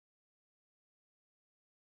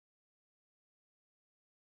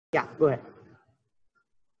Yeah, go ahead.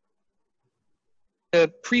 A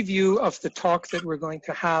preview of the talk that we're going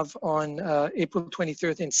to have on April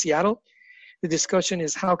 23rd in Seattle. The discussion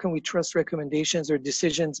is how can we trust recommendations or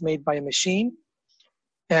decisions made by a machine?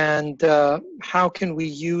 And how can we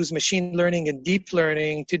use machine learning and deep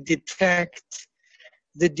learning to detect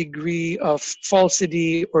the degree of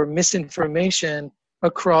falsity or misinformation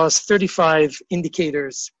across 35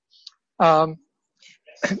 indicators.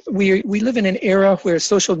 We live in an era where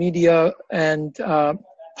social media and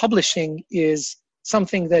publishing is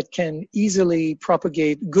something that can easily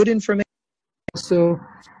propagate good information. So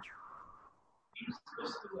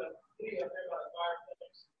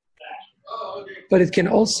but it can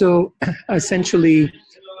also essentially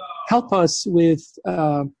help us with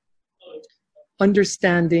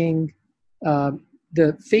understanding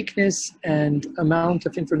the fakeness and amount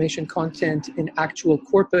of information content in actual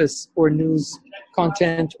corpus or news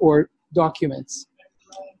content or documents.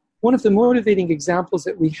 One of the motivating examples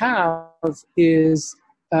that we have is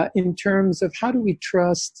in terms of how do we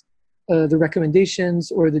trust the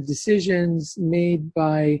recommendations or the decisions made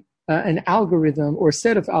by an algorithm or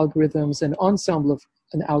set of algorithms, an ensemble of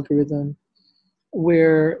an algorithm,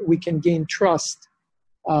 where we can gain trust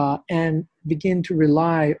and begin to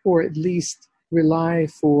rely, or at least rely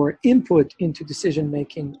for input into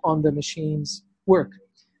decision-making on the machine's work.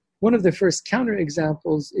 One of the first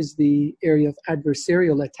counterexamples is the area of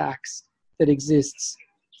adversarial attacks that exists.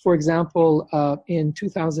 For example, in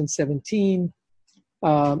 2017,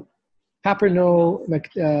 Paperno,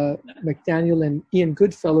 McDaniel, and Ian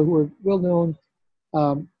Goodfellow, who are well-known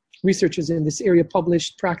researchers in this area,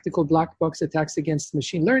 published practical black box attacks against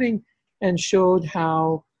machine learning and showed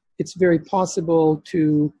how it's very possible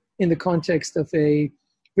to, in the context of a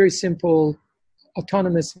very simple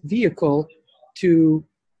autonomous vehicle, to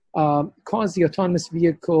cause the autonomous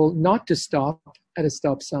vehicle not to stop at a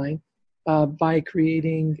stop sign by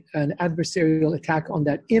creating an adversarial attack on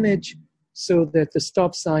that image so that the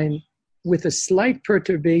stop sign, with a slight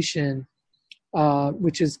perturbation,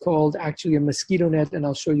 which is called actually a mosquito net, and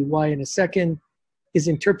I'll show you why in a second, is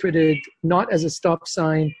interpreted not as a stop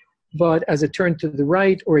sign, but as a turn to the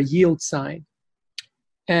right or a yield sign.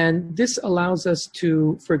 And this allows us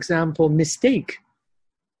to, for example, mistake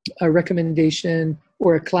a recommendation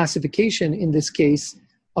or a classification, in this case,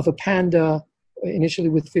 of a panda, initially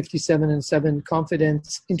with 57.7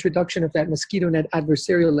 confidence, introduction of that mosquito net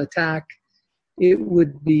adversarial attack, it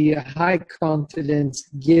would be a high confidence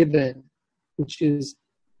given, which is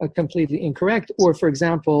completely incorrect. Or, for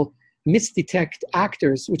example, misdetect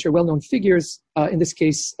actors, which are well-known figures, in this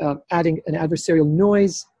case, adding an adversarial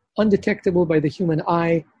noise, undetectable by the human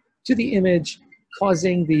eye, to the image,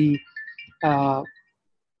 causing the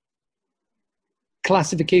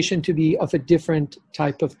classification to be of a different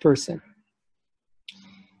type of person.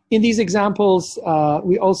 In these examples,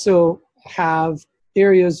 we also have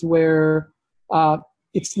areas where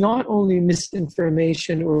it's not only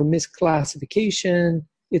misinformation or misclassification,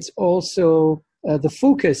 it's also the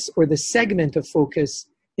focus or the segment of focus,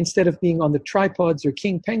 instead of being on the tripods or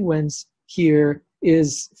king penguins here,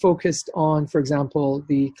 is focused on, for example,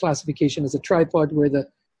 the classification as a tripod, where the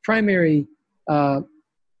primary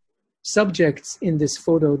subjects in this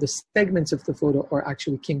photo, the segments of the photo, are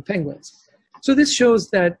actually king penguins. So this shows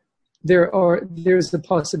that there's the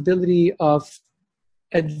possibility of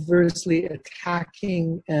adversely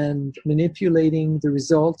attacking and manipulating the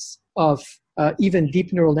results of even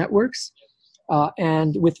deep neural networks,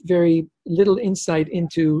 and with very little insight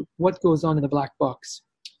into what goes on in the black box.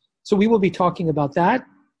 So we will be talking about that,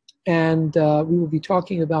 and we will be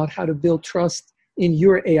talking about how to build trust in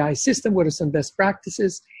your AI system, what are some best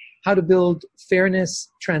practices, how to build fairness,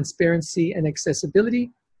 transparency, and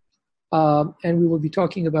accessibility. And we will be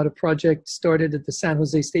talking about a project started at the San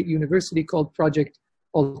Jose State University called Project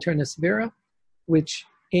Alternus Vera, which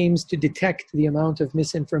aims to detect the amount of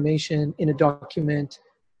misinformation in a document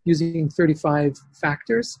using 35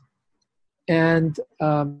 factors. And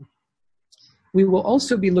we will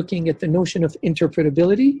also be looking at the notion of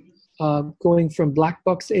interpretability, going from black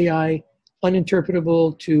box AI,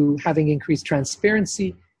 uninterpretable, to having increased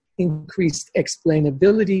transparency, increased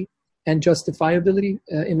explainability, and justifiability.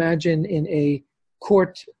 Imagine in a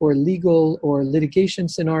court or legal or litigation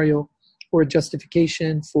scenario, or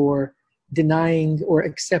justification for denying or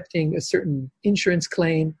accepting a certain insurance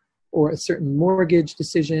claim or a certain mortgage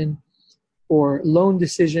decision or loan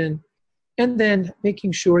decision, and then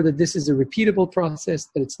making sure that this is a repeatable process,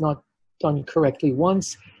 that it's not done correctly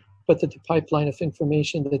once, but that the pipeline of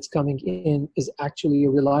information that's coming in is actually a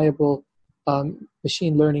reliable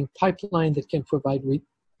machine learning pipeline that can provide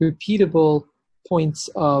repeatable points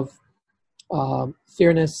of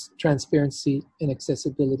fairness, transparency, and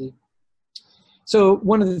accessibility. So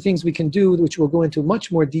one of the things we can do, which we'll go into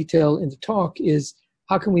much more detail in the talk, is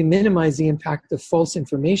how can we minimize the impact of false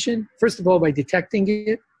information? First of all, by detecting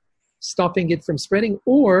it, stopping it from spreading,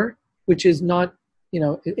 or, which is not,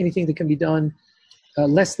 anything that can be done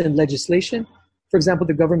less than legislation. For example,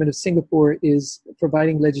 the government of Singapore is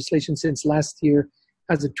providing legislation since last year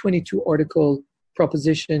as a 22-article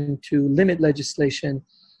proposition to limit legislation,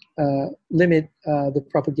 limit the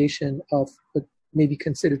propagation of what may be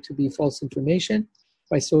considered to be false information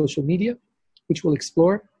by social media, which we'll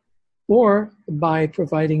explore, or by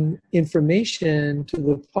providing information to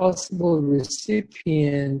the possible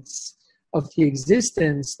recipients of the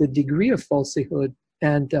existence, the degree of falsehood,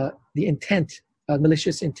 and the intent,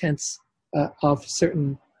 malicious intents of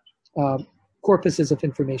certain corpuses of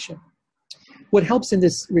information. What helps in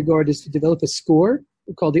this regard is to develop a score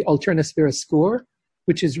called the Alternasphere score,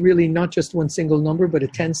 which is really not just one single number, but a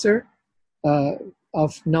tensor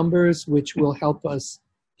of numbers, which will help us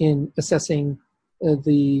in assessing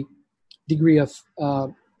the degree of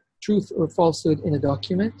truth or falsehood in a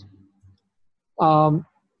document. And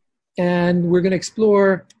we're going to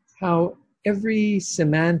explore how every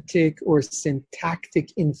semantic or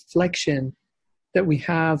syntactic inflection that we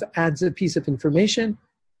have adds a piece of information.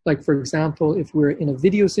 Like, for example, if we're in a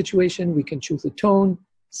video situation, we can choose the tone,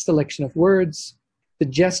 selection of words, the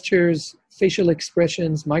gestures, facial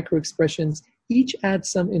expressions, micro-expressions. Each adds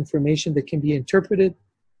some information that can be interpreted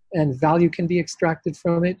and value can be extracted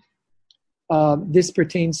from it. This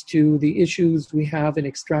pertains to the issues we have in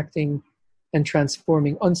extracting and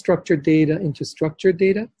transforming unstructured data into structured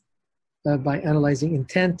data by analyzing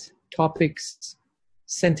intent, topics,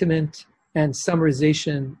 sentiment, and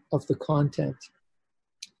summarization of the content.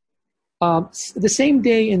 The same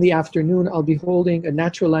day in the afternoon, I'll be holding a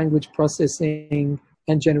natural language processing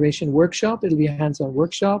and generation workshop. It'll be a hands-on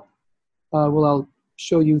workshop. I'll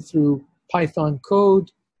show you through Python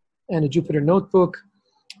code and a Jupyter notebook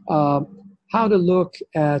how to look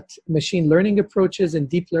at machine learning approaches and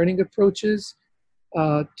deep learning approaches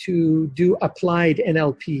to do applied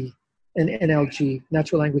NLP and NLG,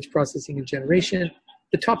 natural language processing and generation.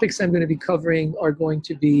 The topics I'm going to be covering are going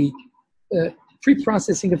to be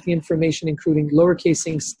pre-processing of the information, including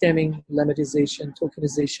lowercasing, stemming, lemmatization,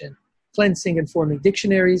 tokenization, cleansing and forming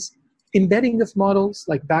dictionaries, embedding of models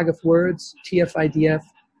like bag of words, TF-IDF,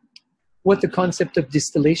 what the concept of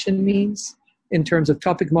distillation means in terms of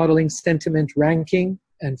topic modeling, sentiment, ranking,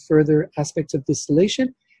 and further aspects of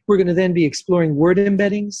distillation. We're going to then be exploring word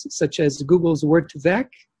embeddings, such as Google's word2vec,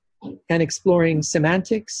 and exploring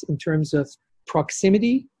semantics in terms of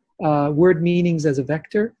proximity, word meanings as a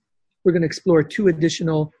vector. We're going to explore two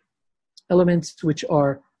additional elements, which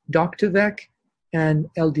are doc2vec and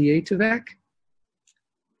LDA2vec.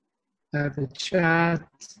 I have a chat.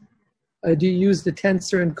 Do you use the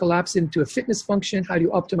tensor and collapse into a fitness function? How do you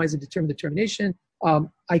optimize and determine determination?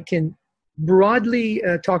 I can broadly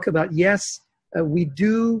talk about, yes, we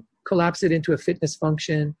do collapse it into a fitness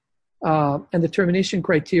function. And the determination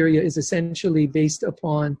criteria is essentially based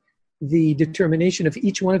upon the determination of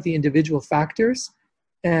each one of the individual factors.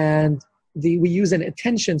 And we use an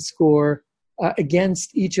attention score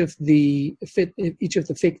against each of the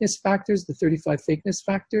fakeness factors, the 35 fakeness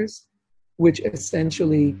factors, which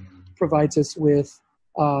essentially provides us with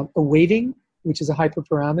a weighting, which is a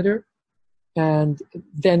hyperparameter. And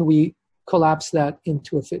then we collapse that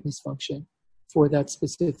into a fitness function for that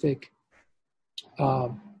specific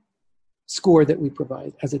score that we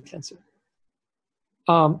provide as a tensor.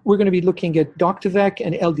 We're going to be looking at doc2vec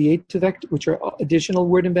and LDA2vec, which are additional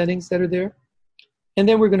word embeddings that are there. And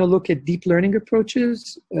then we're going to look at deep learning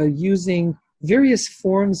approaches using various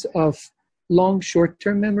forms of long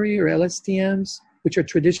short-term memory, or LSTMs, which are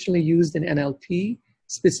traditionally used in NLP,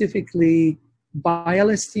 specifically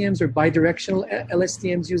bi-LSTMs or bidirectional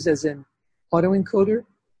LSTMs used as an autoencoder,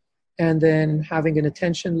 and then having an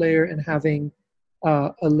attention layer and having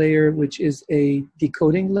a layer which is a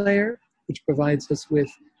decoding layer, which provides us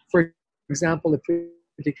with, for example, a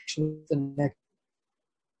prediction of the next.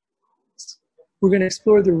 We're going to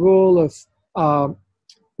explore the role of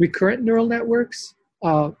recurrent neural networks,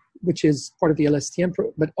 which is part of the LSTM,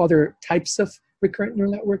 but other types of recurrent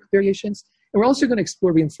neural network variations. And we're also going to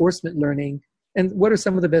explore reinforcement learning and what are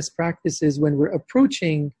some of the best practices when we're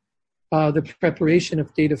approaching the preparation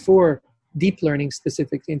of data for deep learning,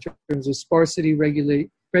 specifically in terms of sparsity,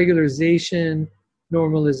 regularization,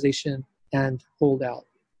 normalization, and holdout.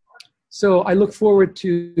 So I look forward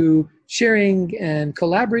to sharing and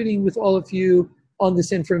collaborating with all of you on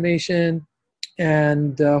this information,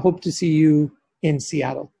 and hope to see you in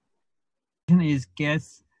Seattle. Is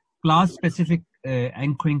guess class-specific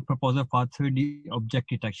anchoring proposal for 3D object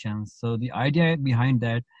detection. So the idea behind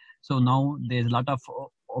that, so now there's a lot of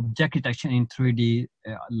object detection in 3D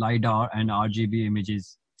LiDAR and RGB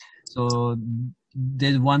images. So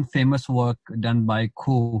there's one famous work done by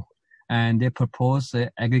Ku, and they propose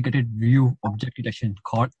aggregated view object detection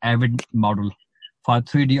called AVID model for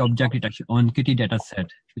 3D object detection on Kitty dataset,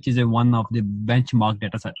 which is one of the benchmark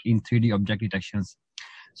dataset in 3D object detections.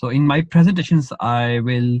 So in my presentations, I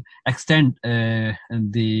will extend I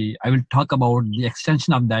will talk about the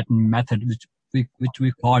extension of that method, which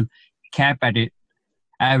we call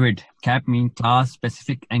AVID. CAP means class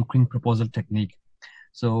specific anchoring proposal technique.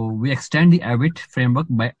 So we extend the AVID framework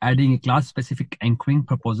by adding a class specific anchoring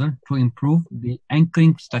proposal to improve the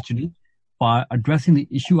anchoring strategy for addressing the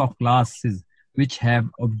issue of classes which have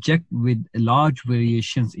object with large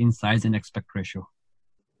variations in size and aspect ratio.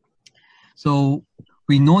 So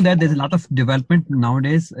we know that there's a lot of development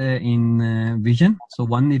nowadays in vision. So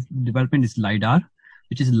one development is LiDAR,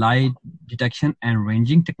 which is light detection and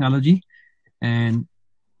ranging technology. And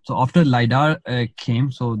so after LiDAR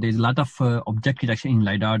came, so there's a lot of object detection in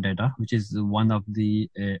LiDAR data, which is one of the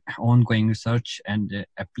ongoing research and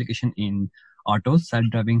application in autos,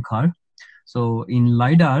 self-driving car. So in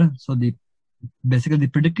LiDAR, so basically the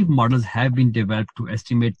predictive models have been developed to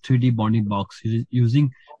estimate 3D bounding box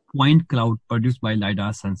using point cloud produced by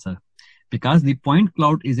LiDAR sensor. Because the point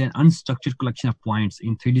cloud is an unstructured collection of points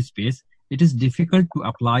in 3D space, it is difficult to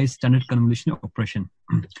apply standard convolutional operation.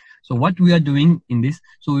 So what we are doing in this,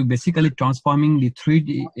 so we're basically transforming the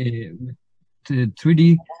 3D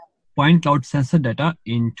point cloud sensor data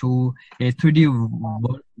into a 3D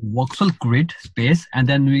voxel grid space, and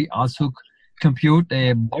then we also compute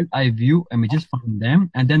a bird eye view images from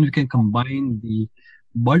them, and then we can combine the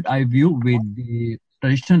bird eye view with the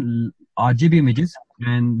traditional RGB images,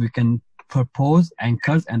 and we can propose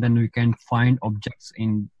anchors, and then we can find objects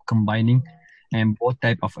in combining both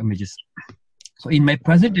type of images. So in my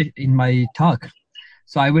talk,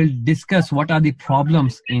 so I will discuss what are the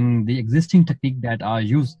problems in the existing technique that are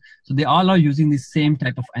used. So they all are using the same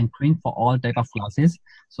type of anchoring for all type of classes.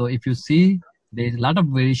 So if you see, there's a lot of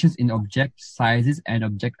variations in object sizes and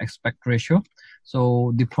object aspect ratio.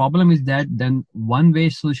 So the problem is that then one way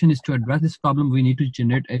solution is to address this problem. We need to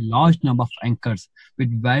generate a large number of anchors with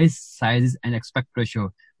various sizes and aspect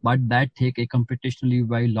ratio, but that take a computationally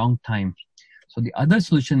very long time. So the other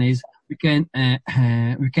solution is we can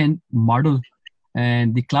model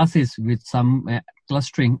the classes with some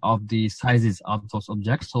clustering of the sizes of those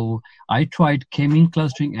objects. So I tried k-mean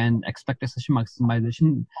clustering and expectation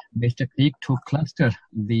maximization based technique to cluster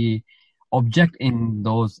the object in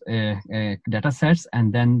those data sets,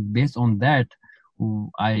 and then based on that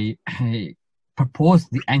I proposed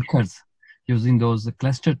the anchors using those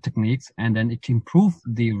cluster techniques, and then it improved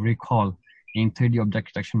the recall in 3D object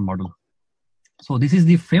detection model. So this is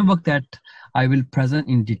the framework that I will present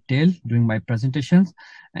in detail during my presentations.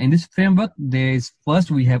 In this framework, first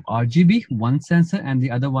we have RGB, one sensor, and the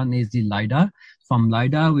other one is the LiDAR. From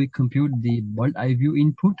LiDAR, we compute the bird eye view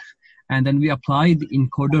input, and then we apply the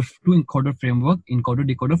encoder-decoder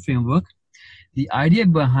framework. The idea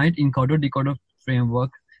behind encoder-decoder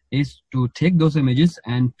framework is to take those images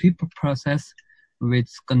and pre-process with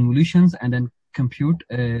convolutions and then compute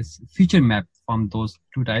a feature map from those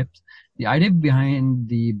two types. The idea behind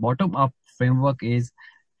the bottom-up framework is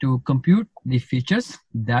to compute the features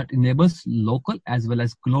that enables local as well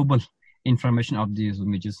as global information of these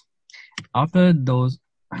images. After those,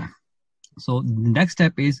 so the next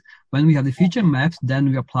step is when we have the feature maps, then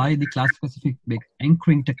we apply the class-specific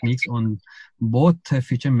anchoring techniques on both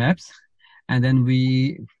feature maps, and then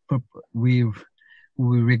we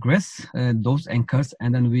regress those anchors,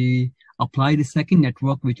 and then we apply the second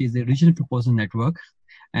network, which is the regional proposal network.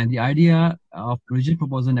 And the idea of regional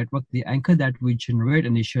proposal network, the anchor that we generate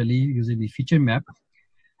initially using the feature map,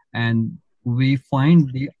 and we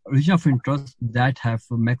find the region of interest that have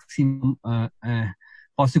maximum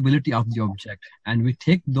possibility of the object. And we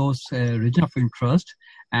take those region of interest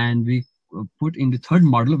and we put in the third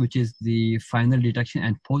model, which is the final detection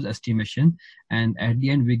and pose estimation. And at the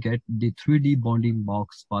end, we get the 3D bounding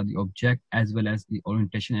box for the object as well as the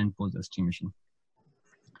orientation and pose estimation.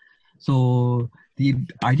 So the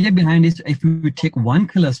idea behind is if we take one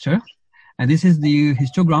cluster, and this is the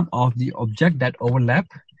histogram of the object that overlap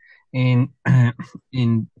with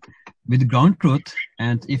ground truth.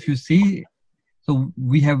 And if you see, so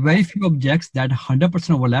we have very few objects that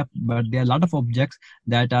 100% overlap, but there are a lot of objects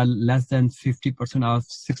that are less than 50% or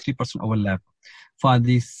 60% overlap for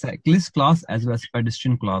the cyclist class as well as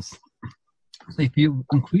pedestrian class. So if you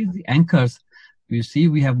increase the anchors, you see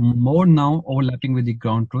we have more now overlapping with the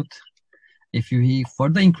ground truth. If you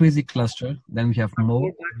further increase the cluster, then we have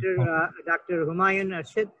more. Dr. Humayun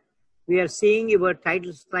Irshad, we are seeing your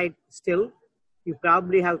title slide still. You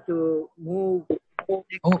probably have to move.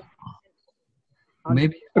 Oh,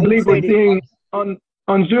 maybe. I believe we're seeing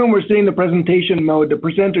on Zoom, we're seeing the presentation mode. The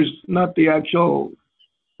presenter's not the actual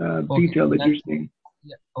detail that you're seeing.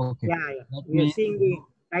 Yeah, okay. Yeah. We are seeing the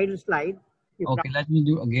title slide. Okay, let me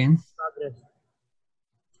do again. Progress.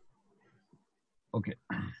 Okay.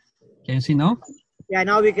 Can you see now? Yeah,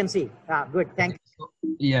 now we can see. Good, thank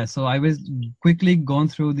you. Yeah, so I was quickly going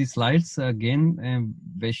through the slides again in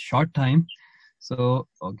a short time. So,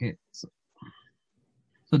 okay.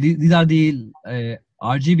 So these are the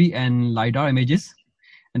RGB and LiDAR images.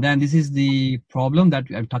 And then this is the problem that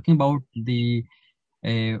I'm talking about, the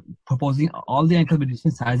proposing all the anchors with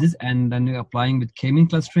different sizes and then applying with k-mean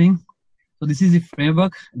clustering. So this is the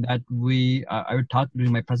framework that I will talk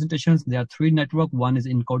during my presentations. There are three networks. One is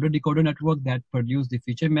encoder-decoder network that produce the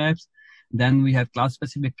feature maps. Then we have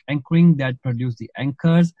class-specific anchoring that produce the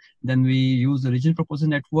anchors. Then we use the region proposal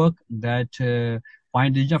network that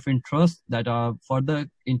find region of interest that are further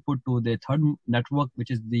input to the third network, which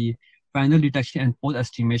is the final detection and pose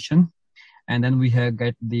estimation. And then we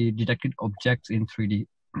get the detected objects in 3D.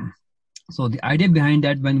 So the idea behind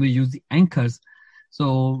that, when we use the anchors,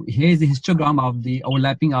 so here is the histogram of the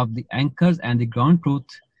overlapping of the anchors and the ground truth.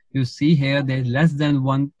 You see here there is less than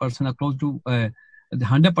 1% or close to the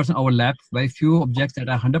 100% overlap. Very few objects that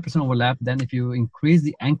are 100% overlap. Then if you increase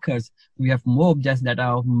the anchors, we have more objects that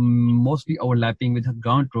are mostly overlapping with the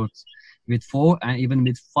ground truths. With 4 and even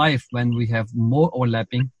with 5, when we have more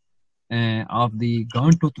overlapping of the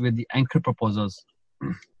ground truth with the anchor proposals.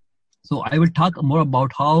 So I will talk more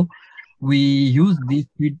about how we use these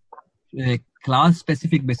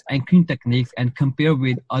class-specific based anchoring techniques and compare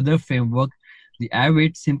with other framework, the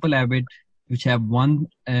Avid, Simple Avid, which have one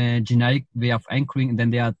generic way of anchoring. And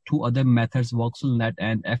then there are two other methods, VoxelNet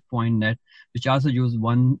and FPointNet, which also use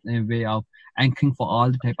one way of anchoring for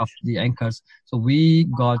all the type of the anchors. So we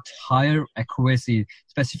got higher accuracy,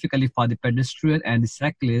 specifically for the pedestrian and the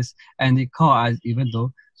cyclist and the car, even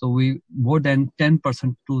though. So we more than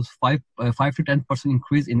 10% to 5 to 10%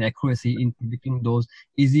 increase in accuracy in predicting those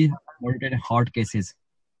easy, moderate, and hard cases.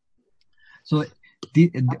 So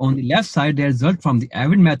on the left side, the result from the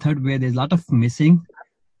Avid method, where there's a lot of missing,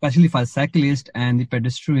 especially for cyclist and the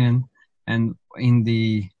pedestrian. And in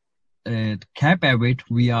the cap Avid,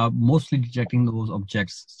 we are mostly detecting those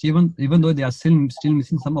objects. Even though they are still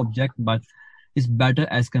missing some object, but it's better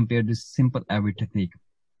as compared to simple Avid technique.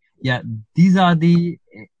 Yeah, these are the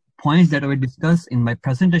points that I will discuss in my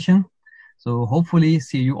presentation. So hopefully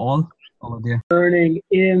see you all over there. Learning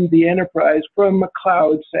in the enterprise from a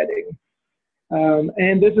cloud setting.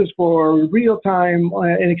 And this is for real-time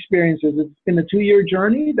experiences. It's been a 2-year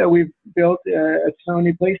journey that we've built at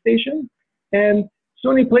Sony PlayStation. And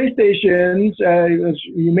Sony PlayStations, as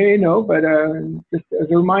you may know, but just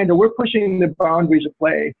as a reminder, we're pushing the boundaries of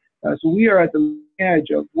play. So we are at the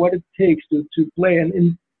edge of what it takes to play.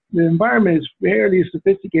 And the environment is fairly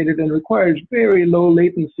sophisticated and requires very low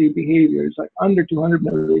latency behaviors, like under 200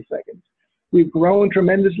 milliseconds. We've grown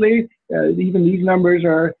tremendously. Even these numbers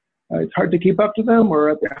are, it's hard to keep up to them. We're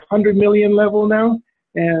at the 100 million level now.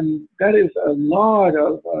 And that is a lot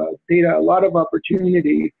of data, a lot of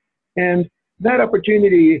opportunity. And that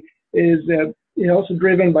opportunity is also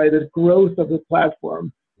driven by the growth of the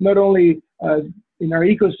platform. Not only in our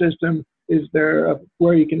ecosystem is there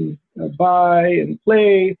where you can buy and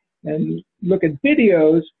play and look at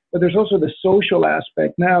videos, but there's also the social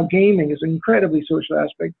aspect. Now gaming is an incredibly social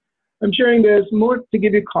aspect. I'm sharing this more to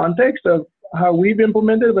give you context of how we've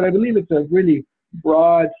implemented, but I believe it's a really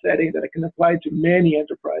broad setting that it can apply to many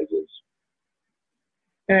enterprises.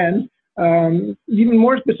 And even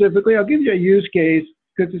more specifically, I'll give you a use case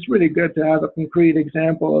because it's really good to have a concrete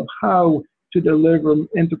example of how to deliver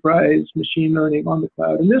enterprise machine learning on the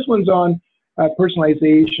cloud. And this one's on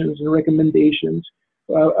personalizations and recommendations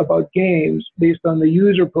about games based on the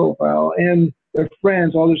user profile and their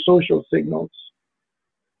friends, all their social signals.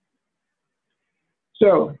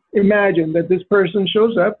 So imagine that this person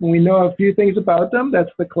shows up and we know a few things about them. That's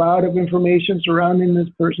the cloud of information surrounding this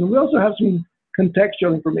person. We also have some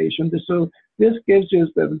contextual information. So this gives us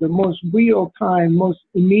the most real-time, most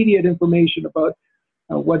immediate information about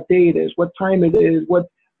what day it is, what time it is, what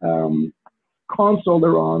console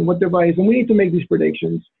they're on, what device, and we need to make these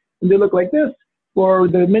predictions. And they look like this. For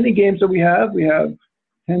the many games that we have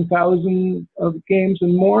 10,000 of games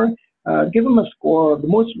and more. Give them a score of the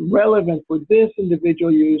most relevant for this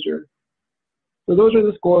individual user. So those are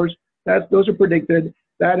the scores. Those are predicted.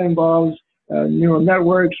 That involves neural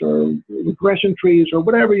networks or regression trees or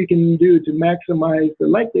whatever you can do to maximize the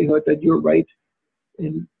likelihood that you're right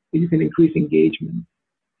and you can increase engagement.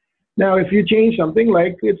 Now, if you change something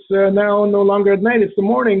like it's now no longer at night, it's the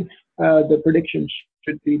morning, the predictions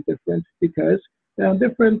should be different because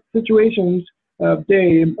different situations of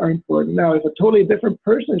day are important. Now, if a totally different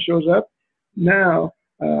person shows up, now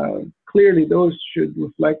clearly those should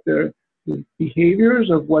reflect the behaviors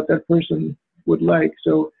of what that person would like.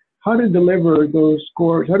 So how to deliver those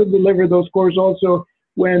scores, also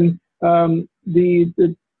when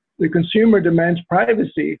the consumer demands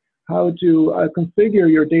privacy, how to configure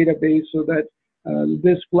your database so that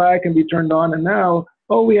this flag can be turned on, and now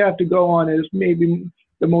all we have to go on is maybe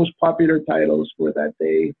the most popular titles for that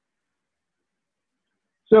day.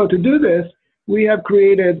 So to do this, we have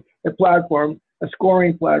created a platform, a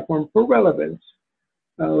scoring platform for relevance.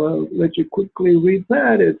 I'll let you quickly read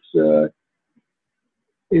that.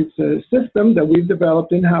 It's a system that we've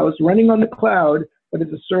developed in-house, running on the cloud, but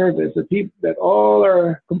it's a service that all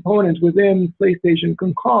our components within PlayStation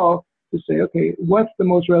can call to say, okay, what's the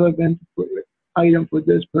most relevant item for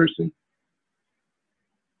this person?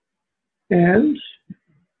 And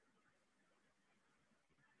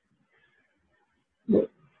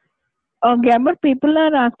Gabor, people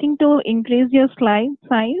are asking to increase your slide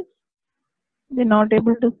size. They're not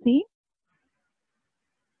able to see.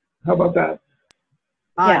 How about that?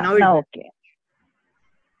 Yeah, now okay.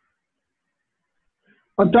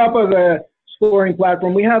 On top of the scoring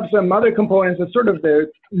platform, we have some other components that's sort of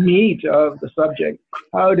the meat of the subject,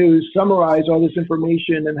 how to summarize all this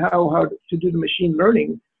information and how to do the machine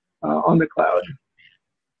learning on the cloud.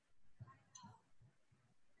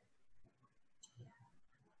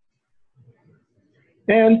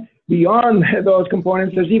 And beyond those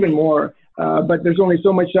components, there's even more, but there's only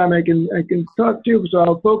so much time I can talk to, so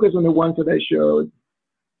I'll focus on the ones that I showed.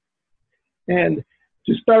 And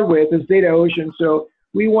to start with is Data Ocean. So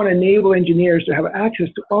we want to enable engineers to have access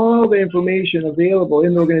to all the information available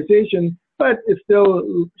in the organization, but it's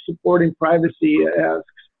still supporting privacy asks.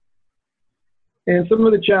 And some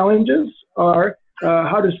of the challenges are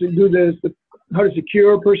how to do this, how to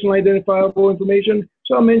secure personal identifiable information.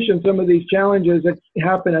 So I'll mention some of these challenges that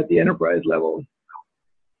happen at the enterprise level.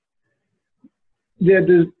 We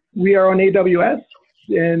are on AWS,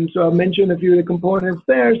 and so I'll mention a few of the components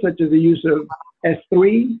there, such as the use of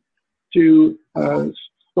S3 to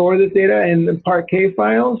store this data, and Parquet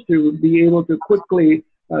files to be able to quickly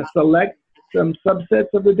select some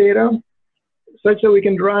subsets of the data, such that we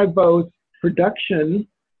can drive both production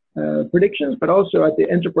predictions, but also at the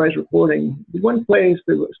enterprise reporting. One place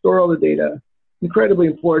to store all the data, incredibly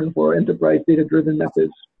important for enterprise data-driven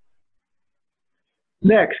methods.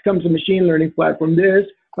 Next comes a machine learning platform. This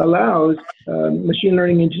allows machine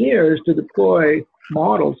learning engineers to deploy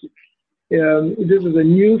models. This is a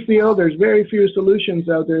new field. There's very few solutions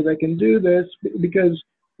out there that can do this because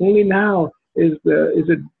only now is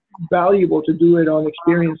it valuable to do it on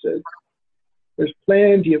experiences. There's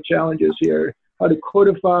plenty of challenges here. How to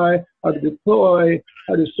codify, how to deploy,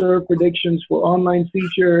 how to serve predictions for online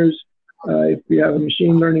features. If you have a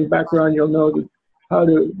machine learning background, you'll know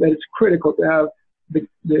that it's critical to have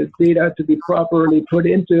the data to be properly put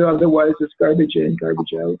into, otherwise it's garbage in,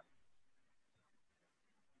 garbage out.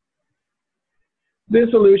 This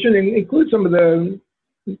solution includes some of the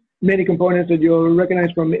many components that you'll recognize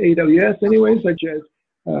from AWS anyway, such as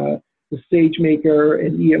the SageMaker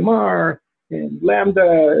and EMR and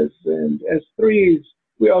Lambdas and S3s.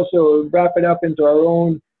 We also wrap it up into our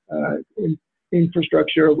own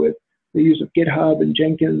infrastructure with the use of GitHub and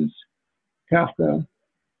Jenkins, Kafka.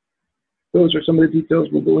 Those are some of the details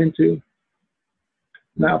we'll go into.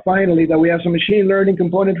 Now, finally, that we have some machine learning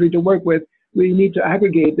componentry to work with, we need to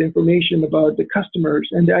aggregate the information about the customers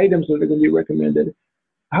and the items that are going to be recommended.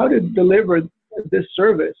 How to deliver this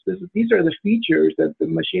service. These are the features that the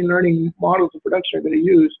machine learning models of production are going to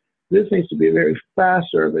use. This needs to be a very fast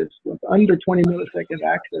service with under 20 millisecond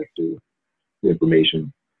access to the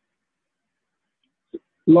information.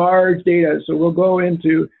 Large data, so we'll go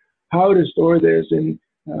into how to store this in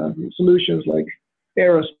solutions like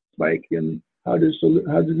Aerospike and how to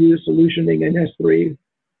do solutioning in S3.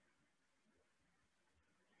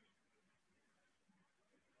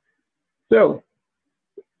 So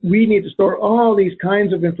we need to store all these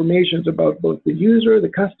kinds of information about both the user, the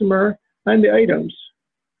customer, and the items.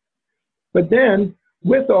 But then,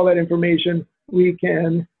 with all that information, we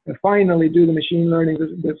can finally do the machine learning,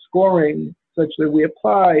 the scoring, such that we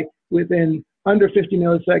apply within under 50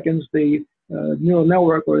 milliseconds the neural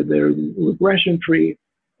network or the regression tree.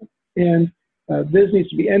 And this needs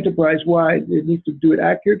to be enterprise-wide. It needs to do it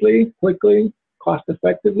accurately, quickly,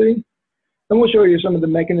 cost-effectively. And we'll show you some of the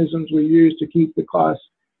mechanisms we use to keep the costs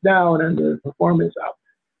down and the performance up.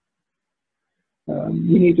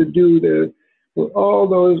 We need to do for all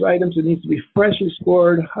those items, it needs to be freshly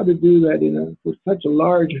scored. How to do that with such a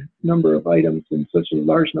large number of items and such a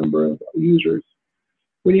large number of users.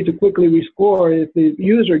 We need to quickly rescore. If the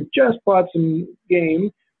user just bought some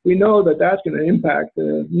game, we know that that's going to impact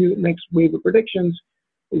the next wave of predictions.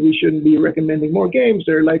 We shouldn't be recommending more games.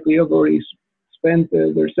 They're likely have already spent their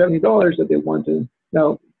 $70 that they want to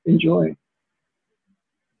now enjoy.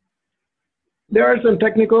 There are some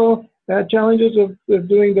technical challenges of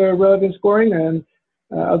doing the relevant scoring and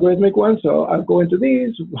algorithmic ones. So I'll go into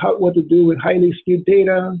these, what to do with highly skewed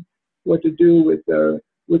data, what to do with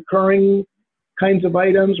recurring kinds of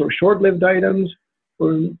items or short-lived items,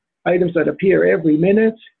 or items that appear every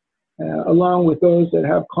minute, along with those that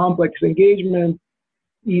have complex engagement.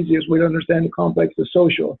 Easiest way to understand the complex is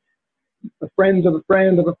social. A friend of a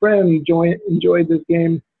friend of a friend enjoyed this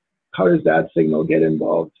game. How does that signal get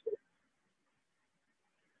involved?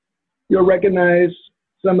 You'll recognize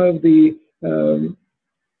some of the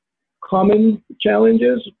common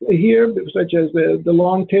challenges here, such as the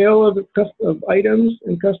long tail of items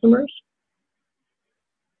and customers.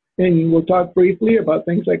 And we'll talk briefly about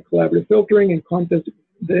things like collaborative filtering and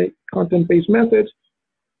content-based methods,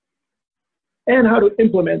 and how to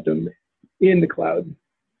implement them in the cloud.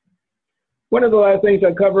 One of the last things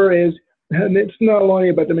I'll cover is, and it's not only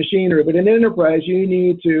about the machinery, but in enterprise, you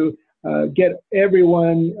need to get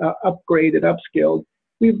everyone upgraded, upskilled.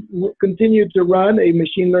 We've continued to run a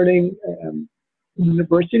machine learning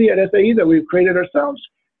university at SAE that we've created ourselves,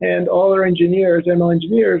 and all our engineers, ML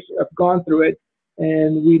engineers, have gone through it,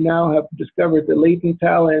 and we now have discovered the latent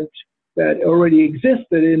talent that already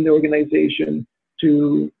existed in the organization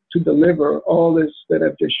to deliver all this that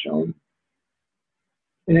I've just shown.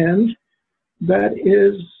 And that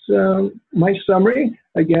is my summary.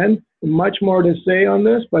 Again, much more to say on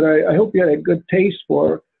this, but I hope you had a good taste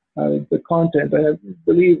for the content. I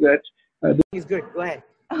believe that is good. Go ahead.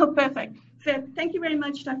 Oh, perfect. So thank you very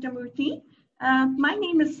much, Dr. Murthy. My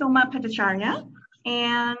name is Soma Bhattacharya,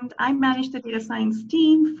 and I manage the data science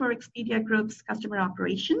team for Expedia Group's customer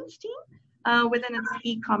operations team within its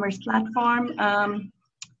e-commerce platform.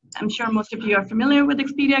 I'm sure most of you are familiar with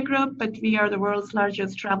Expedia Group, but we are the world's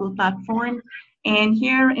largest travel platform. And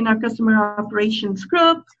here in our customer operations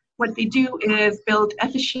group, what we do is build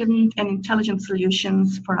efficient and intelligent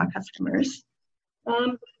solutions for our customers.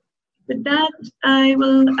 With that,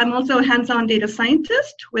 I'm also a hands-on data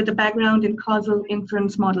scientist with a background in causal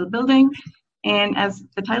inference model building. And as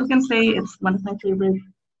the title can say, it's one of my favorite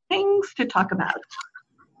things to talk about.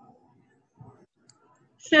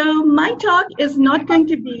 So my talk is not going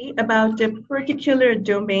to be about a particular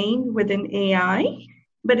domain within AI,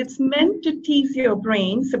 but it's meant to tease your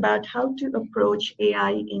brains about how to approach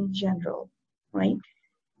AI in general, right?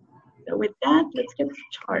 So with that, let's get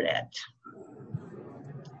started.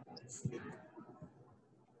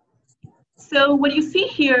 So what you see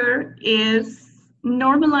here is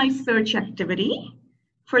normalized search activity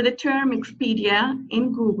for the term Expedia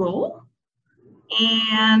in Google.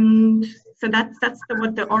 And so that's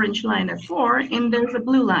what the orange line is for, and there's a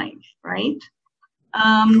blue line, right?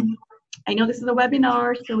 I know this is a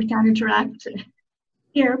webinar, so we can't interact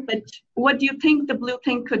here, but what do you think the blue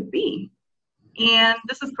thing could be? And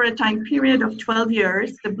this is for a time period of 12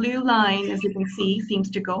 years. The blue line, as you can see, seems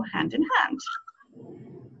to go hand in hand.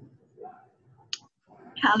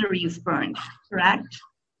 Calories burned, correct?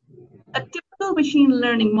 A typical machine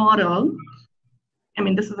learning model, I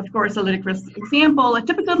mean, this is, of course, a ludicrous example. A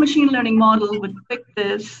typical machine learning model would pick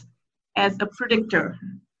this as a predictor.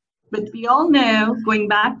 But we all know, going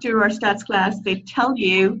back to our stats class, they tell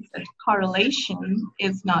you that correlation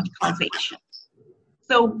is not causation.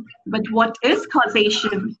 So, but what is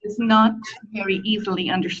causation is not very easily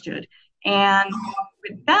understood. And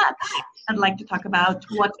with that, I'd like to talk about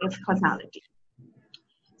what is causality.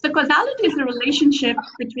 So causality is a relationship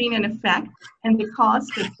between an effect and the cause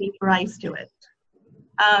that gave rise to it.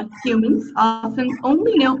 Humans often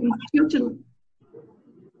only know intuitively.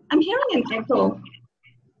 I'm hearing an echo.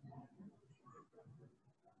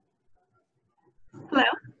 Hello?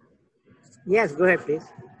 Yes, go ahead, please.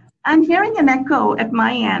 I'm hearing an echo at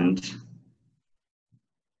my end.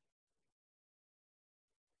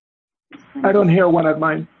 I don't hear one at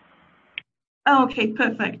mine. Oh, okay,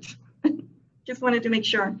 perfect. Just wanted to make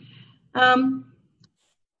sure.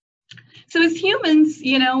 So as humans,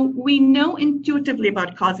 you know, we know intuitively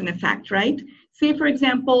about cause and effect, right? Say, for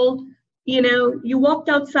example, you know, you walked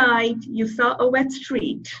outside, you saw a wet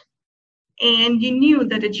street, and you knew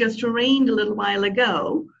that it just rained a little while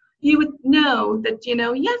ago. You would know that, you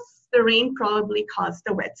know, yes, the rain probably caused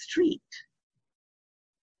the wet street.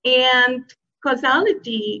 And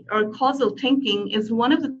causality or causal thinking is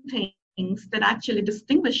one of the things that actually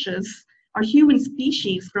distinguishes our human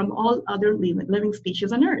species from all other living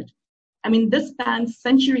species on Earth. I mean, this spans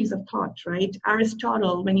centuries of thought, right?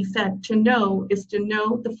 Aristotle, when he said to know is to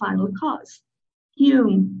know the final cause.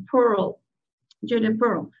 Hume, Judith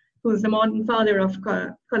Pearl, who's the modern father of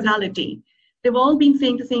causality, they've all been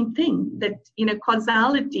saying the same thing, that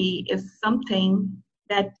causality is something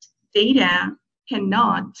that data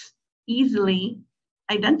cannot easily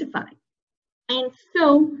identify. And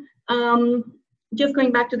so, just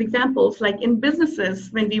going back to the examples, like in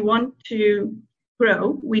businesses, when we want to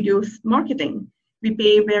grow, we do marketing. We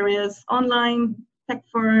pay various online tech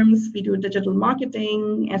firms, we do digital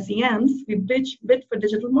marketing, SEMs, we bid for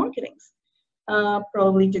digital marketings,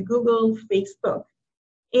 probably to Google, Facebook.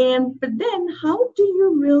 But then how do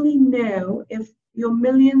you really know if your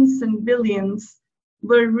millions and billions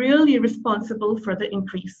were really responsible for the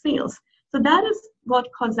increased sales? So that is what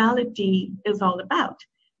causality is all about.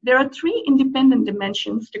 There are three independent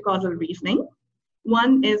dimensions to causal reasoning.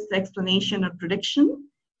 One is the explanation or prediction.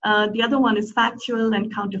 The other one is factual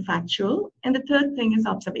and counterfactual. And the third thing is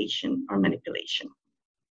observation or manipulation.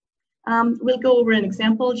 We'll go over an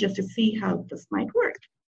example just to see how this might work.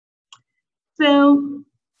 So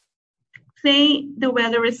say the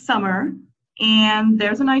weather is summer and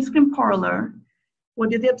there's an ice cream parlor. What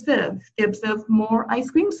do they observe? They observe more ice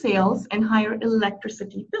cream sales and higher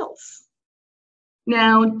electricity bills.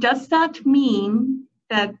 Now, does that mean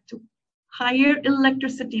that higher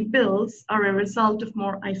electricity bills are a result of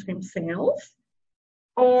more ice cream sales?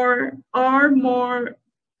 Or are more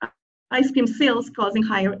ice cream sales causing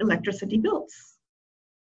higher electricity bills?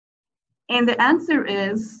 And the answer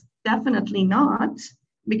is definitely not,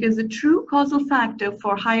 because the true causal factor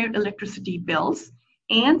for higher electricity bills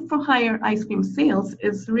and for higher ice cream sales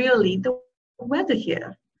is really the weather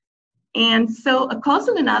here. And so a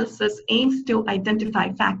causal analysis aims to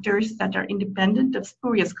identify factors that are independent of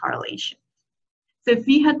spurious correlation. So if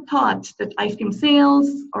we had thought that ice cream sales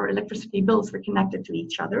or electricity bills were connected to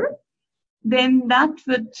each other, then that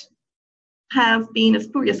would have been a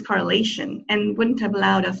spurious correlation and wouldn't have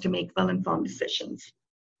allowed us to make well-informed decisions.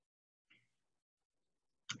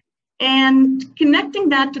 And connecting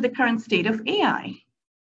that to the current state of AI.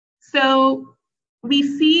 So we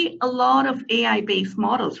see a lot of AI-based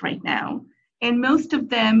models right now, and most of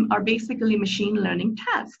them are basically machine learning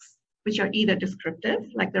tasks, which are either descriptive,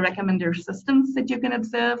 like the recommender systems that you can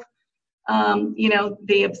observe.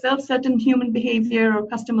 They observe certain human behavior or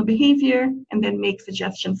customer behavior and then make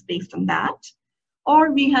suggestions based on that.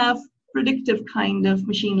 Or we have predictive kind of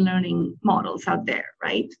machine learning models out there,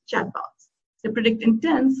 right? Chatbots. They predict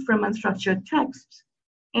intents from unstructured text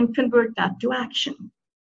and convert that to action.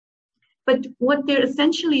 But what they're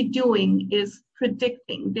essentially doing is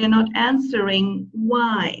predicting. They're not answering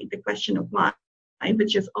why, the question of why,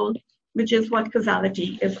 which is what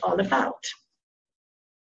causality is all about.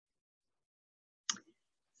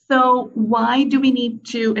 So why do we need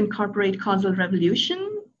to incorporate causal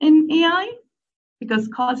revolution in AI? Because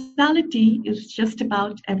causality is just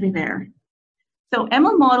about everywhere. So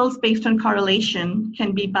ML models based on correlation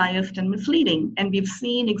can be biased and misleading. And we've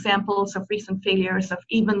seen examples of recent failures of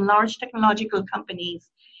even large technological companies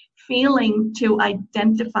failing to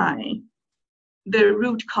identify the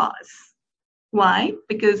root cause. Why?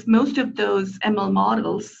 Because most of those ML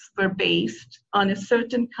models were based on a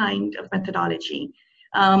certain kind of methodology.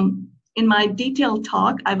 In my detailed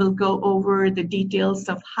talk, I will go over the details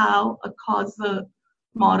of how a causal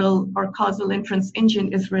model or causal inference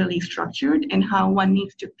engine is really structured and how one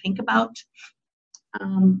needs to think about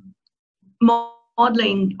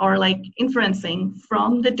modeling or like inferencing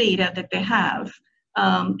from the data that they have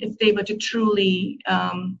if they were to truly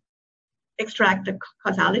extract the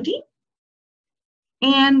causality.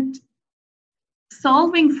 And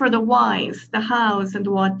solving for the whys, the hows, and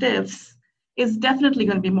the what ifs is definitely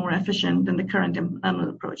going to be more efficient than the current ML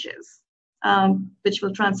approaches, which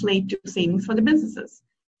will translate to savings for the businesses.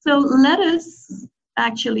 So let us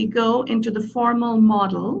actually go into the formal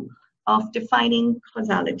model of defining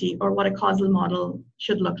causality, or what a causal model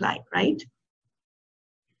should look like, right?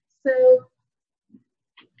 So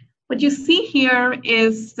what you see here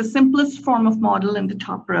is the simplest form of model in the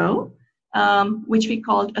top row, which we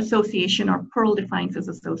called association, or Pearl defines as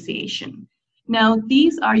association. Now,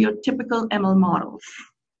 these are your typical ML models,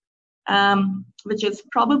 which is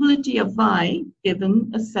probability of Y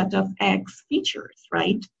given a set of X features,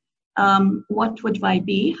 right? What would Y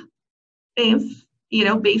be if,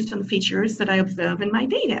 based on the features that I observe in my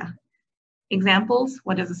data? Examples,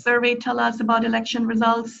 what does a survey tell us about election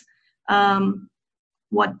results?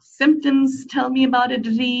 what symptoms tell me about a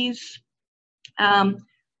disease.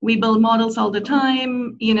 We build models all the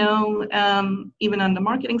time, even on the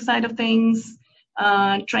marketing side of things,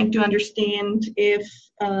 trying to understand if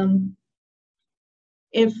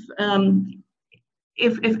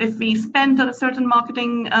we spend on a certain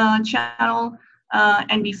marketing channel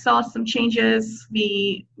and we saw some changes,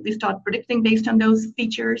 we start predicting based on those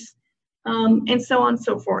features, and so on and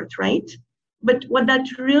so forth, right? But what that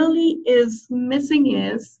really is missing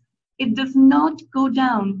is it does not go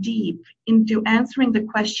down deep into answering the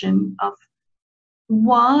question of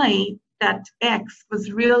why that X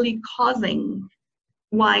was really causing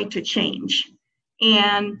Y to change.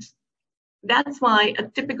 And that's why a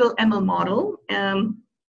typical ML model,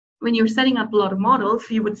 when you're setting up a lot of models,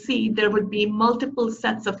 you would see there would be multiple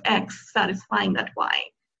sets of X satisfying that Y.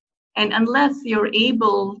 And unless you're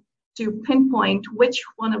able to pinpoint which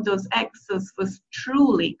one of those X's was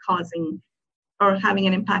truly causing or having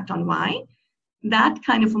an impact on Y, that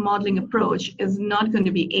kind of a modeling approach is not going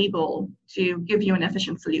to be able to give you an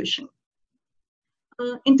efficient solution.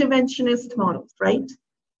 Interventionist models, right?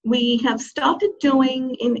 We have started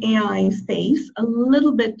doing in AI space a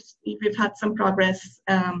little bit, we've had some progress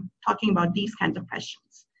talking about these kinds of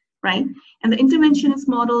questions, right? And the interventionist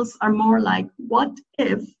models are more like, what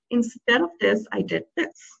if instead of this, I did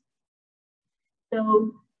this?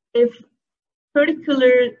 So if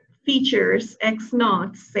particular features, X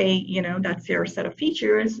naught, say, that's your set of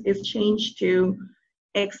features, is changed to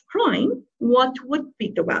X prime, what would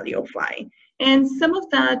be the value of Y? And some of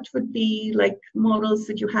that would be like models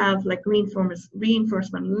that you have, like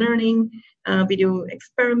reinforcement learning, we do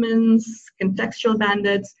experiments, contextual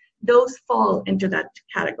bandits, those fall into that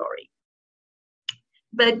category.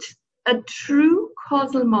 But a true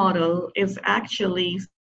causal model is actually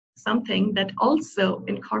something that also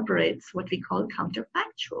incorporates what we call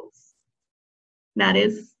counterfactuals. That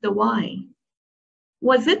is the why.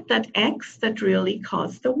 Was it that X that really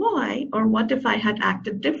caused the Y, or what if I had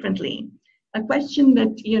acted differently? A question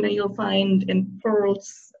that you'll find in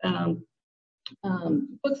Pearl's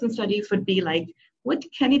books and studies would be like, would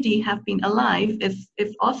Kennedy have been alive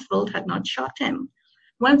if Oswald had not shot him?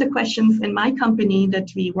 One of the questions in my company that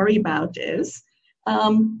we worry about is,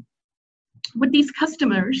 would these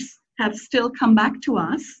customers have still come back to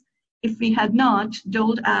us if we had not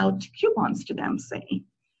doled out coupons to them, say?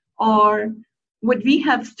 Or would we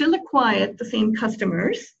have still acquired the same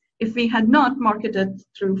customers if we had not marketed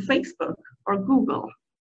through Facebook or Google,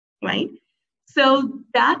 right? So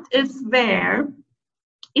that is where,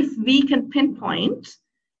 if we can pinpoint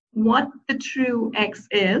what the true X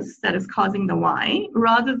is that is causing the Y,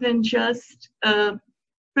 rather than just a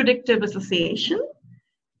predictive association,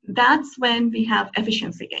 that's when we have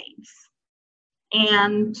efficiency gains.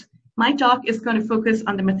 And my talk is going to focus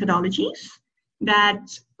on the methodologies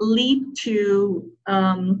that lead to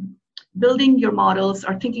building your models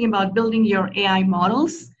or thinking about building your AI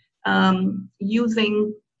models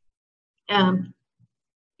using,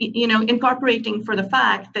 incorporating for the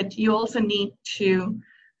fact that you also need to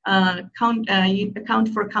account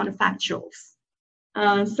for counterfactuals.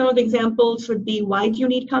 Some of the examples would be, why do you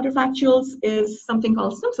need counterfactuals, is something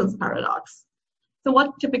called Simpson's paradox. So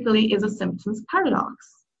what typically is a Simpson's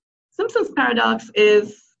paradox? Simpson's paradox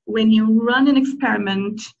is when you run an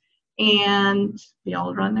experiment, and we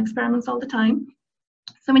all run experiments all the time.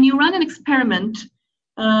 So when you run an experiment,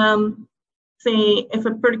 say if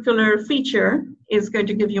a particular feature is going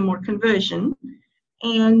to give you more conversion,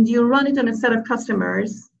 and you run it on a set of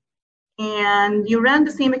customers, and you ran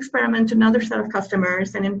the same experiment to another set of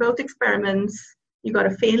customers, and in both experiments, you got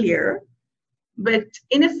a failure. But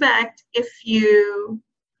in effect, if you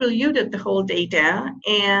polluted the whole data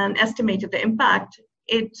and estimated the impact,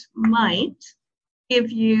 it might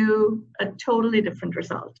give you a totally different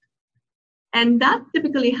result. And that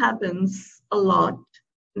typically happens a lot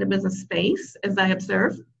in the business space, as I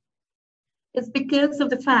observe. It's because of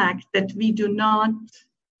the fact that we do not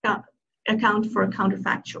account for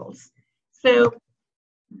counterfactuals. So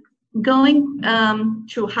going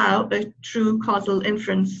to how a true causal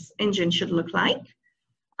inference engine should look like,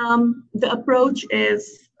 the approach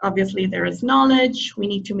is, obviously there is knowledge, we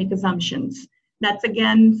need to make assumptions. That's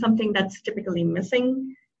again something that's typically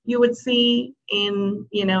missing. You would see in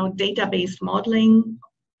data-based modeling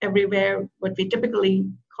everywhere. What we typically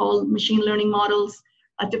call machine learning models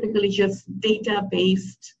are typically just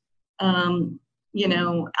data-based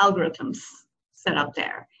algorithms set up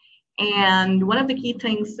there. And one of the key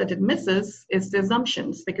things that it misses is the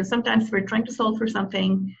assumptions, because sometimes we're trying to solve for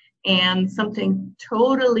something and something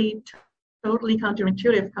totally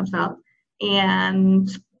counterintuitive comes up, and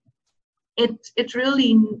it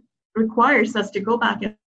really requires us to go back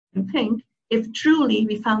and think if truly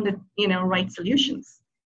we found the right solutions.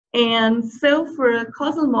 And so for a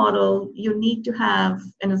causal model, you need to have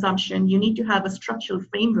an assumption, you need to have a structural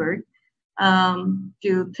framework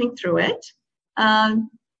to think through it.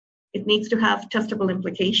 It needs to have testable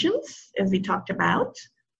implications, as we talked about.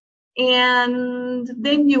 And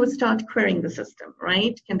then you would start querying the system,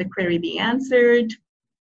 right? Can the query be answered?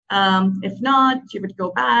 If not, you would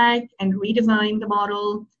go back and redesign the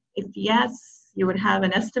model. If yes, you would have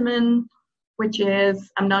an estimate, which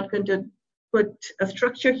is, I'm not going to put a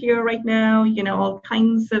structure here right now, all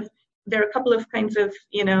kinds of, there are a couple of kinds of,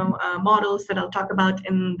 models that I'll talk about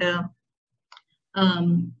in the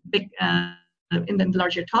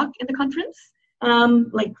larger talk in the conference,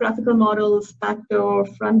 like graphical models, backdoor,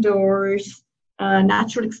 front doors,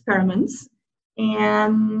 natural experiments,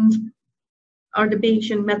 and are the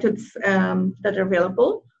Bayesian methods that are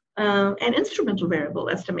available, and instrumental variable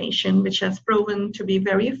estimation, which has proven to be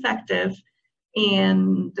very effective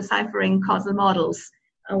in deciphering causal models.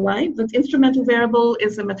 Why? But instrumental variable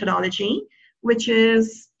is a methodology which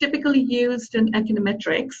is typically used in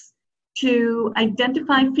econometrics to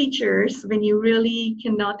identify features when you really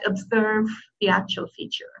cannot observe the actual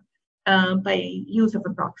feature by use of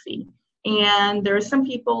a proxy. And there are some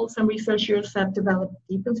people, some researchers have developed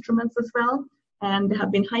deep instruments as well, and they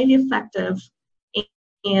have been highly effective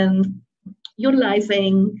in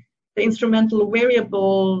utilizing the instrumental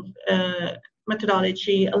variable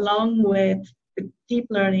methodology along with the deep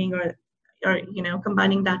learning or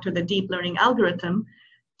combining that with the deep learning algorithm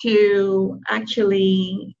to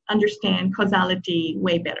actually understand causality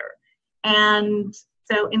way better. And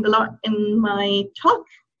so in my talk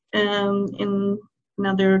in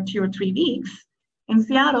another 2 or 3 weeks in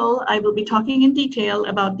Seattle, I will be talking in detail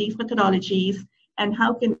about these methodologies and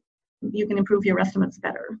how you can improve your estimates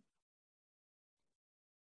better.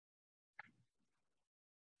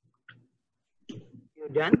 You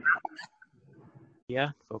done? Yeah,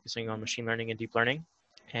 focusing on machine learning and deep learning.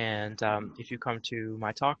 And if you come to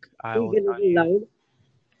my talk, I Speak will. a little loud.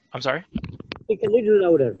 I'm sorry? Speak a little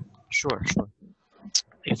louder. Sure.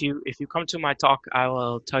 If you come to my talk, I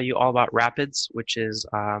will tell you all about Rapids, which is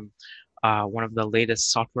one of the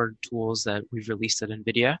latest software tools that we've released at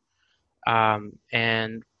NVIDIA.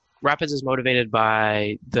 And Rapids is motivated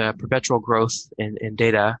by the perpetual growth in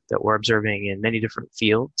data that we're observing in many different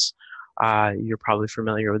fields. You're probably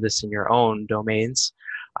familiar with this in your own domains.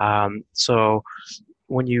 So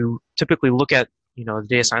when you typically look at the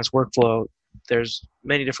data science workflow, there's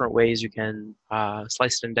many different ways you can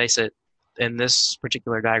slice it and dice it. In this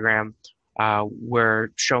particular diagram, we're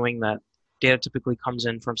showing that data typically comes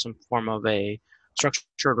in from some form of a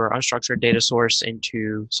structured or unstructured data source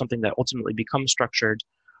into something that ultimately becomes structured,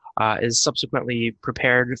 is subsequently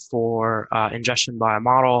prepared for ingestion by a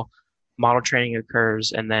model. Model training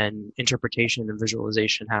occurs, and then interpretation and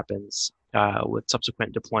visualization happens with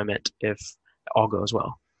subsequent deployment if all goes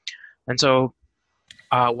well. And so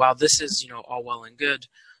while this is all well and good,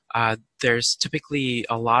 there's typically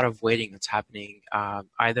a lot of waiting that's happening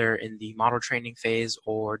either in the model training phase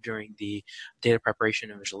or during the data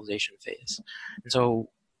preparation and visualization phase. And so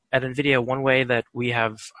at NVIDIA, one way that we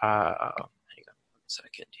have, hang on 1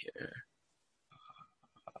 second here.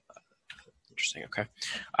 Interesting, okay.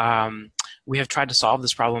 We have tried to solve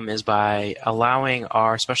this problem is by allowing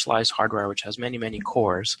our specialized hardware, which has many, many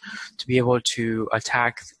cores, to be able to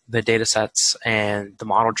attack the data sets and the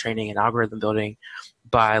model training and algorithm building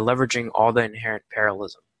by leveraging all the inherent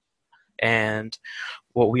parallelism. And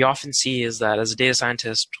what we often see is that as a data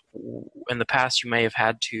scientist, in the past, you may have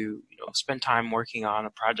had to spend time working on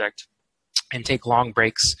a project and take long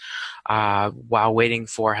breaks while waiting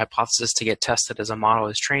for hypothesis to get tested as a model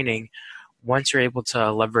is training. Once you're able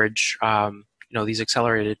to leverage these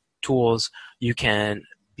accelerated tools, you can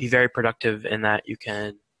be very productive in that you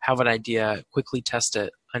can have an idea, quickly test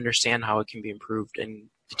it, understand how it can be improved, and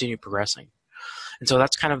continue progressing. And so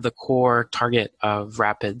that's kind of the core target of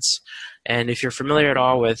Rapids. And if you're familiar at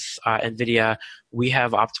all with NVIDIA, we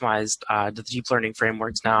have optimized the deep learning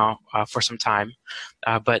frameworks now for some time.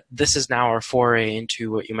 But this is now our foray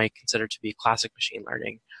into what you might consider to be classic machine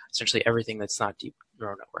learning, essentially everything that's not deep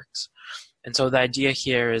neural networks. And so the idea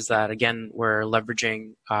here is that, again, we're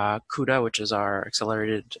leveraging CUDA, which is our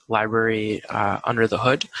accelerated library under the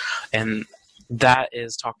hood. And that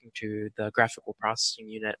is talking to the graphical processing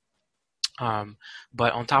unit.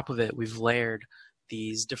 But on top of it, we've layered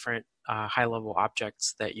these different high-level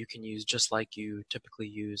objects that you can use just like you typically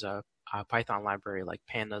use a Python library like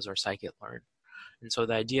pandas or scikit-learn. And so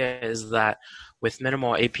the idea is that with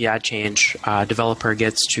minimal API change, developer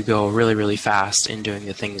gets to go really, really fast in doing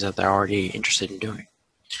the things that they're already interested in doing.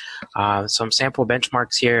 Some sample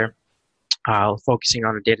benchmarks here, focusing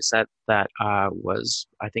on a data set that was,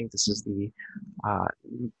 I think this is the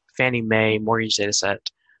Fannie Mae mortgage data set,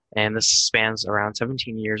 and this spans around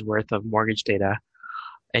 17 years worth of mortgage data.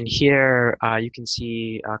 And here you can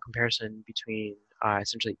see a comparison between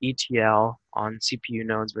essentially ETL on CPU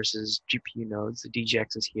nodes versus GPU nodes. The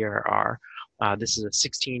DGXs here are, this is a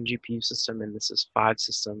 16 GPU system, and this is 5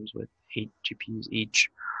 systems with 8 GPUs each.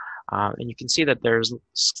 And you can see that there's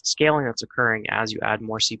scaling that's occurring as you add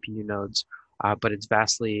more CPU nodes, but it's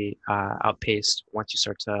vastly outpaced once you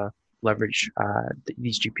start to leverage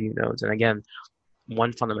these GPU nodes. And again,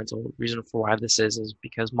 one fundamental reason for why this is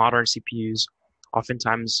because modern CPUs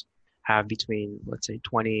oftentimes have between, let's say,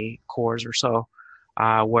 20 cores or so,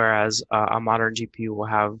 whereas a modern GPU will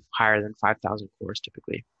have higher than 5,000 cores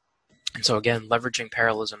typically. And so again, leveraging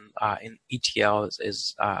parallelism in ETL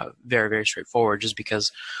is very, very straightforward, just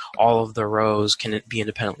because all of the rows can be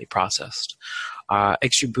independently processed.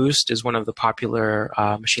 XGBoost is one of the popular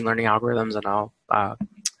machine learning algorithms, and I'll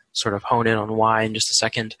sort of hone in on why in just a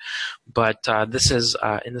second. But this is,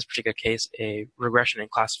 in this particular case, a regression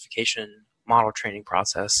and classification model training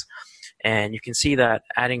process. And you can see that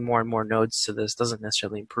adding more and more nodes to this doesn't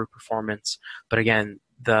necessarily improve performance. But again,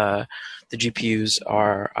 the GPUs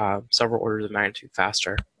are several orders of magnitude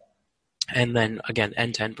faster. And then again,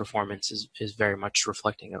 end-to-end performance is very much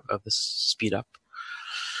reflecting of this speed up.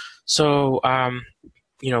 So,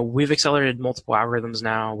 you know, we've accelerated multiple algorithms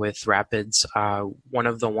now with Rapids. One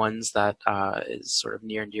of the ones that is sort of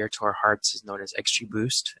near and dear to our hearts is known as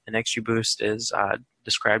XGBoost. And XGBoost is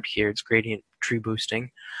described here. It's gradient tree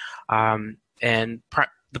boosting.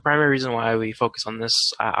 The primary reason why we focus on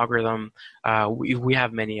this algorithm, we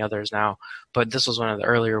have many others now, but this was one of the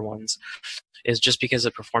earlier ones, is just because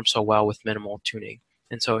it performs so well with minimal tuning.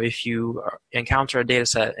 And so if you encounter a data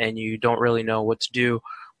set and you don't really know what to do,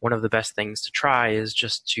 one of the best things to try is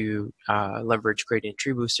just to leverage gradient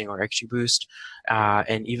tree boosting or XGBoost.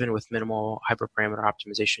 And even with minimal hyperparameter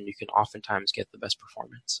optimization, you can oftentimes get the best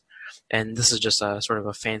performance. And this is just a sort of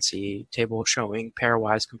a fancy table showing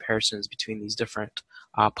pairwise comparisons between these different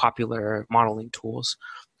popular modeling tools.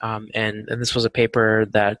 And this was a paper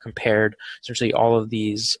that compared essentially all of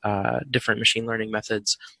these different machine learning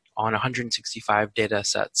methods on 165 data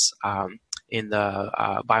sets in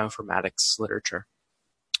the bioinformatics literature.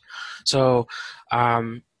 So,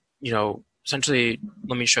 you know, essentially,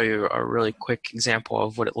 let me show you a really quick example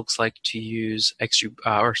of what it looks like to use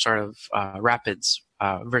Rapids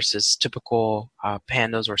versus typical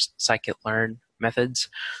pandas or scikit-learn methods.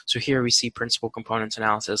 So here we see principal components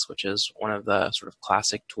analysis, which is one of the sort of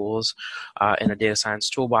classic tools in a data science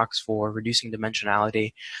toolbox for reducing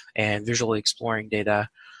dimensionality and visually exploring data.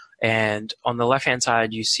 And on the left-hand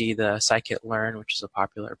side, you see the scikit-learn, which is a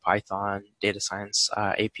popular Python data science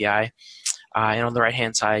API. And on the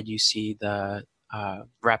right-hand side, you see the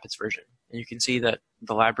Rapids version. And you can see that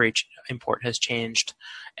the library import has changed,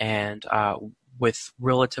 and with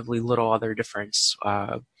relatively little other difference,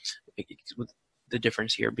 with the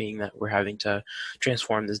difference here being that we're having to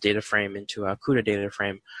transform this data frame into a CUDA data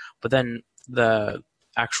frame. But then the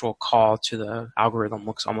actual call to the algorithm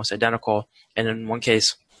looks almost identical. And in one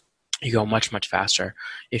case, you go much, much faster.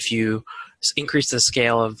 If you increase the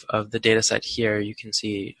scale of the data set here, you can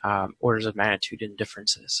see orders of magnitude in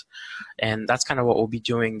differences. And that's kind of what we'll be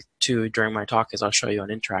doing too during my talk, is I'll show you an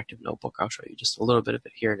interactive notebook. I'll show you just a little bit of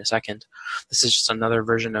it here in a second. This is just another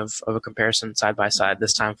version of a comparison side by side,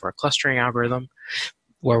 this time for a clustering algorithm,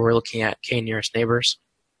 where we're looking at k nearest neighbors.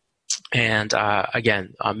 And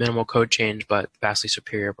again, minimal code change, but vastly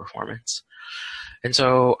superior performance. And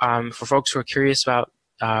so for folks who are curious about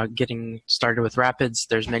getting started with Rapids,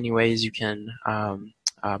 there's many ways you can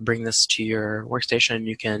bring this to your workstation.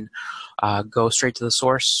 You can go straight to the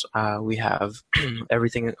source. We have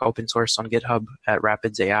everything open source on GitHub at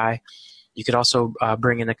Rapids AI. You could also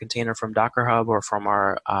bring in a container from Docker Hub or from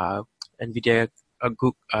our NVIDIA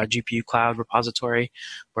GPU cloud repository,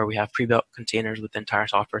 where we have pre-built containers with the entire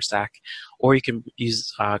software stack. Or you can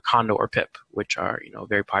use Conda or pip, which are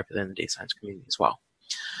very popular in the data science community as well.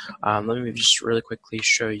 Let me just really quickly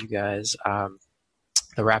show you guys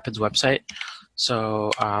the Rapids website.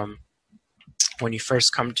 So when you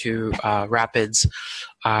first come to Rapids,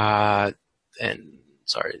 and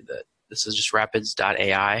sorry, this is just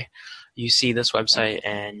rapids.ai, you see this website,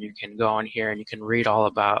 and you can go on here and you can read all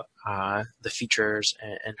about the features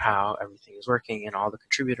and how everything is working and all the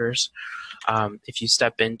contributors. If you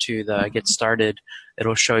step into the Get Started,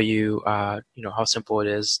 it'll show you, how simple it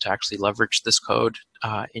is to actually leverage this code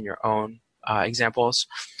in your own examples.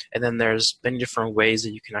 And then there's many different ways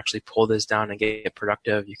that you can actually pull this down and get it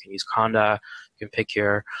productive. You can use Conda, you can pick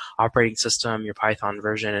your operating system, your Python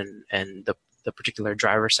version, and the particular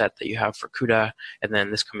driver set that you have for CUDA, and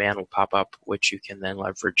then this command will pop up, which you can then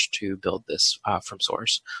leverage to build this from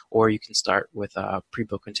source. Or you can start with a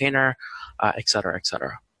pre-built container, et cetera, et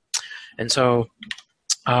cetera. And so,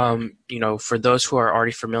 for those who are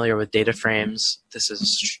already familiar with data frames, this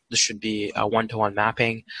should be a one-to-one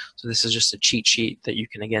mapping. So this is just a cheat sheet that you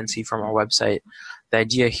can again see from our website. The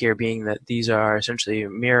idea here being that these are essentially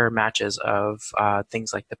mirror matches of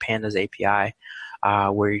things like the Pandas API,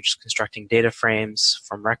 where you're just constructing data frames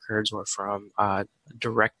from records or from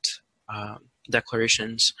direct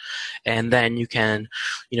declarations, and then you can,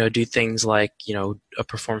 do things like,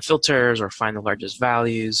 perform filters or find the largest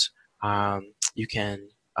values. You can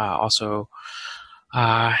also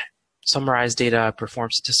summarize data,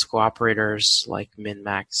 perform statistical operators like min,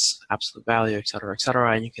 max, absolute value, et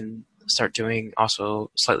cetera, and you can start doing also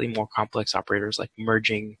slightly more complex operators like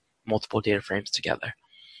merging multiple data frames together.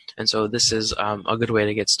 And so this is a good way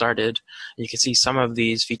to get started. You can see some of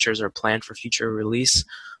these features are planned for future release.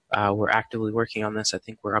 We're actively working on this. I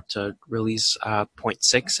think we're up to release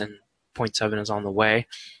 0.6 and 0.7 is on the way.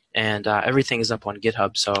 And everything is up on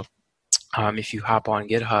GitHub. So if you hop on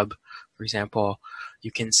GitHub, for example,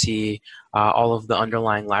 you can see all of the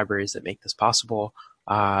underlying libraries that make this possible.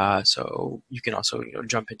 So you can also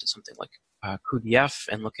jump into something like QDF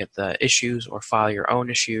and look at the issues or file your own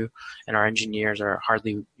issue. And our engineers are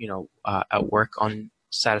hardly at work on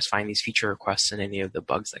satisfying these feature requests and any of the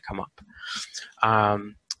bugs that come up.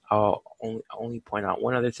 I'll only point out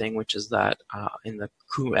one other thing, which is that in the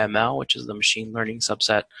QML, which is the machine learning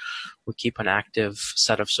subset, we keep an active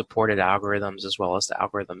set of supported algorithms as well as the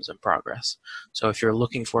algorithms in progress. So if you're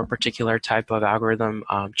looking for a particular type of algorithm,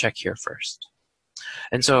 check here first.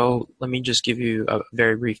 And so let me just give you a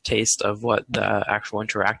very brief taste of what the actual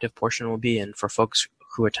interactive portion will be. And for folks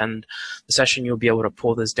who attend the session, you'll be able to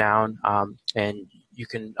pull this down and you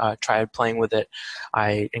can try playing with it.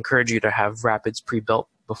 I encourage you to have Rapids pre-built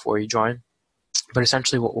before you join. But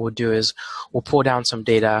essentially what we'll do is we'll pull down some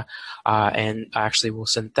data and actually we'll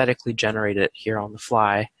synthetically generate it here on the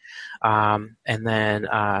fly. And then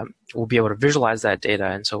we'll be able to visualize that data.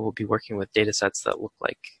 And so we'll be working with data sets that look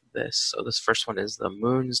like this. So this first one is the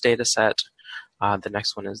moons data set. The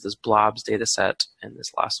next one is this blobs data set. And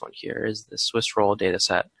this last one here is the Swiss roll data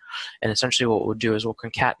set. And essentially what we'll do is we'll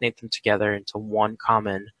concatenate them together into one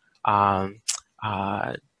common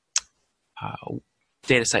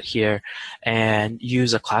data set here and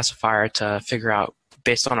use a classifier to figure out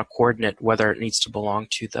based on a coordinate whether it needs to belong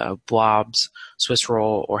to the blobs, Swiss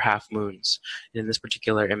roll, or half moons. In this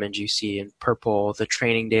particular image you see in purple the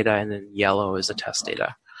training data and then yellow is the test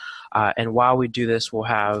data. And while we do this we'll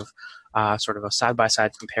have sort of a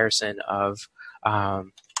side-by-side comparison of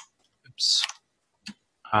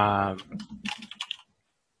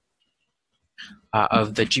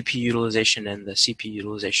the GPU utilization and the CPU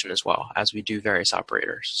utilization as well as we do various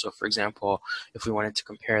operators. So for example, if we wanted to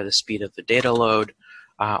compare the speed of the data load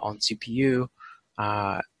on CPU,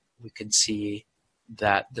 we could see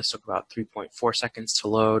that this took about 3.4 seconds to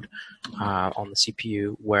load on the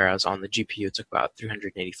CPU, whereas on the GPU it took about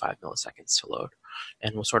 385 milliseconds to load.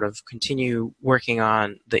 And we'll sort of continue working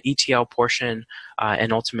on the ETL portion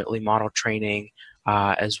and ultimately model training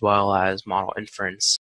as well as model inference.